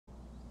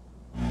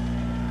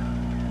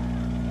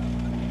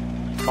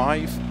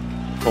5,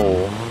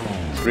 4,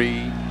 3,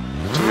 2,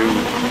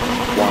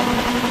 1,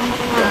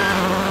 go.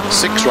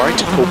 6 right,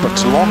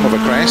 opens long of a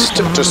crest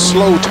to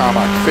slow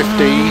tarmac 50,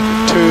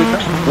 turn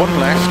 1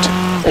 left,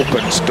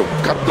 opens, don't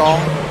cut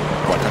long,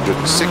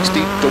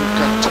 160, don't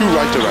cut 2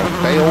 right around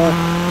bail,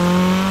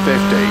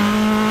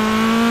 50.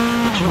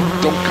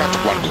 Don't cut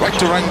 1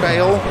 right around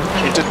bail,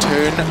 into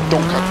turn,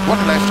 don't cut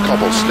 1 left,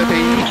 cobble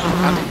slippy,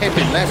 and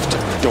hairpin left,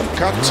 don't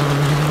cut,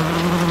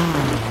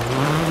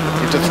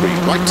 into 3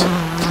 right,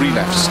 3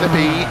 left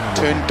slippy,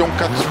 turn, don't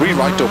cut 3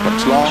 right,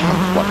 opens long,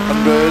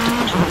 100,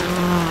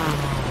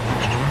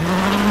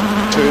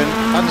 turn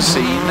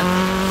unseen,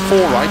 4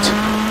 right,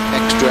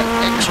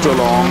 extra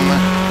long,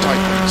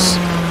 tightens,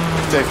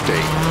 50,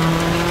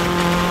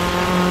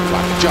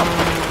 flat jump,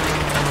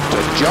 to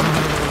jump,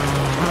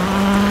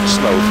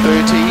 slow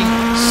 30,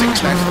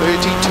 6 left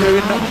 30,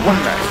 turn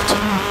 1 left,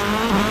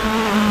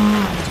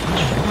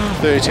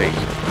 30,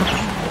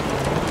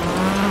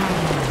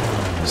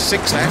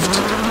 6 left,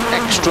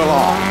 extra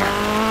long,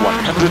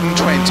 120,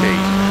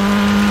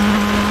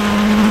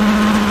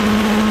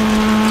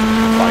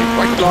 5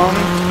 right long,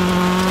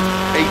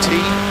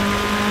 80,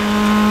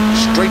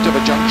 straight of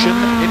a junction,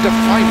 into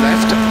 5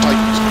 left,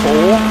 tightens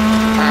 4,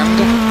 and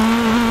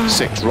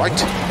 6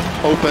 right,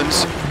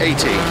 opens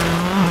 80.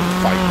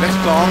 5 left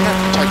long,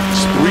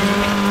 tightens 3,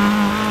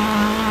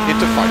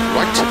 into 5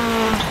 right,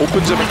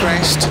 opens of a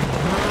crest,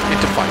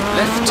 into 5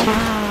 left,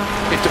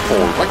 into 4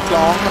 right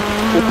long,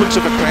 opens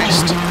of a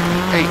crest,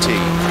 80.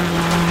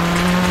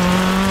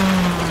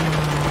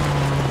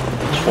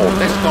 4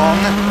 left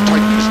long,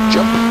 tightens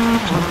jump,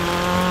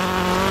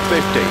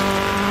 50.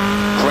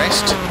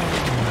 Crest,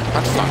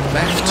 and flat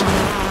left,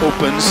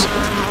 opens,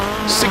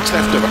 6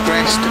 left of a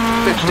crest,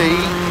 50.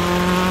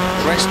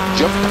 Crest,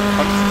 jump,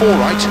 and 4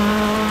 right,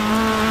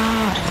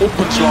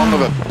 opens long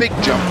of a big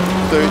jump,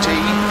 30,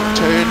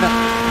 turn,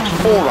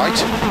 4 right,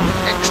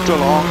 extra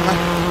long,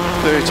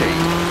 30,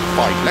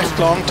 5 left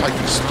long,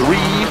 tightens 3,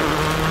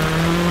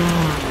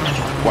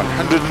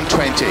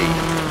 120,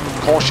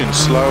 caution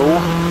slow,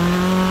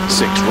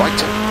 6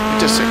 right,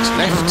 into 6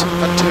 left,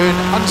 and turn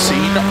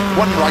unseen,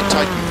 1 right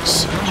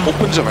tightens,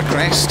 opens of a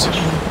crest,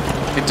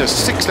 into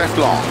 6 left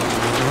long,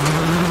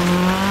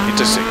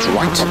 into 6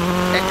 right,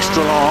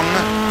 extra long,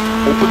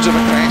 opens of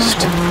a crest,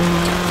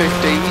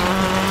 50,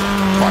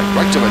 5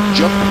 right of a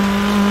jump,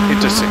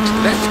 into 6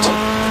 left,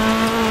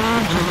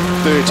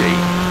 30,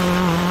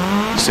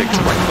 6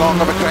 right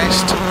long of a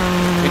crest,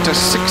 into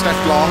 6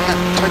 left long,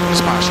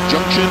 tightens past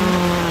junction,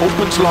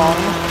 opens long,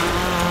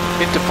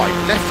 into 5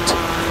 left,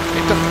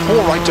 into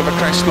 4 right of a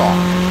crest long,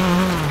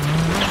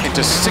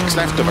 into 6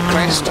 left of a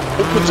crest,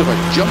 opens of a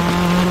jump,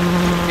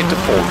 into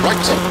 4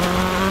 right,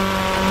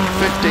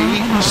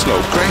 50, slow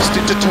crest,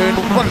 into turn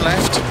 1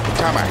 left,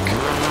 tarmac,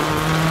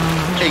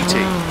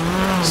 80.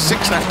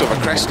 6 left of a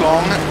crest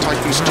long,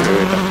 tightens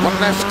turn,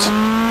 1 left,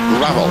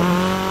 gravel,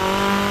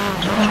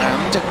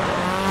 and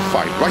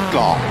 5 right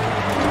long,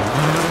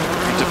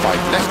 into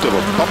 5 left of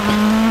a bump,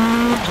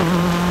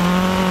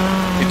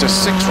 into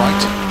 6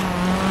 right,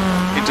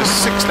 into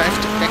 6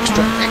 left,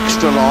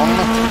 extra long,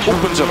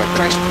 opens of a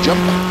crest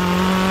jump,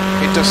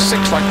 into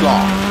 6 right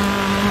long,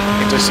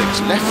 into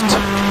 6 left,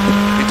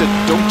 into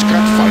don't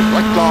cut 5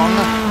 right long,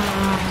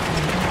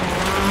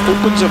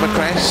 opens of a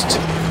crest,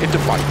 into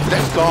 5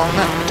 left long,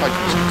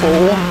 tightens 4,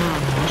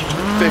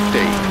 50,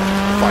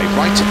 5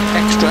 right,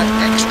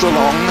 extra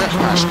long,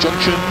 past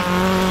junction,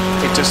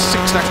 into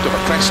 6 left of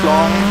a crest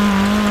long,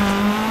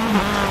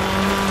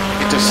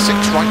 into 6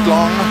 right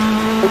long,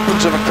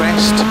 opens of a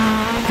crest,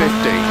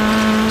 50,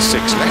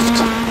 6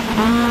 left,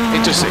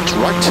 into 6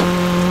 right,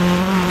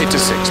 into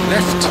 6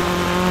 left,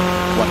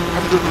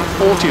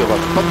 140 of a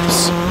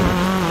bumps,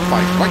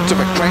 5 right of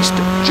a crest,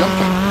 jump,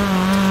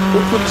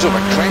 opens of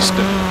a crest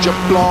and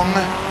jump long,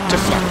 to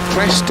flat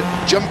crest,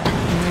 jump,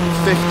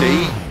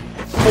 50,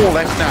 4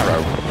 left narrow,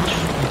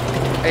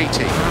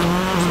 80,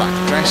 flat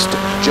crest,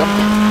 jump,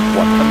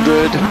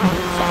 100,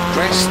 flat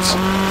crests,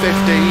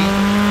 50,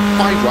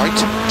 5 right,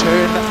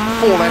 turn,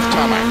 4 left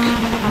tarmac,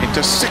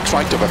 into 6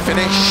 right of a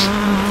finish,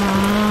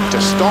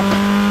 to stop,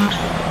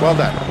 well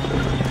done.